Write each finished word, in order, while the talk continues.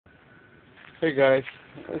Hey guys,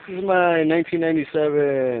 this is my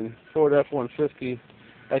 1997 Ford F-150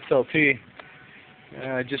 XLT.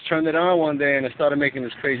 I just turned it on one day and it started making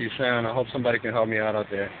this crazy sound. I hope somebody can help me out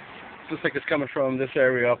there. It looks like it's coming from this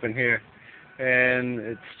area up in here, and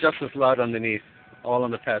it's just as loud underneath, all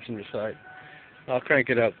on the passenger side. I'll crank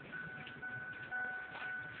it up.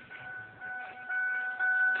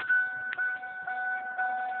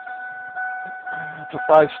 It's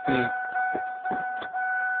a 5-speed.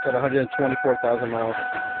 Got 124,000 miles.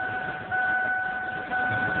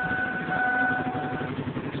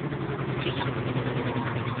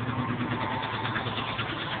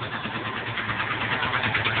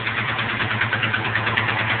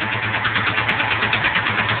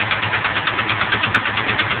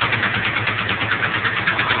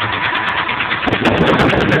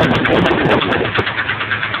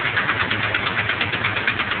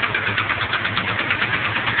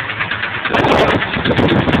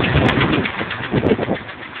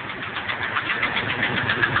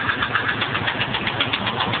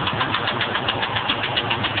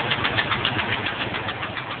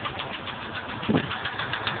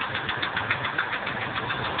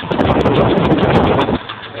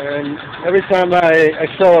 And every time I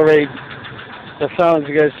accelerate, the sound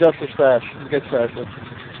gets just as fast. It gets faster.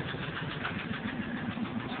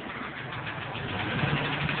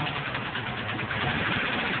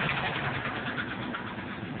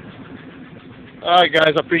 Alright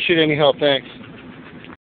guys, I appreciate any help. Thanks.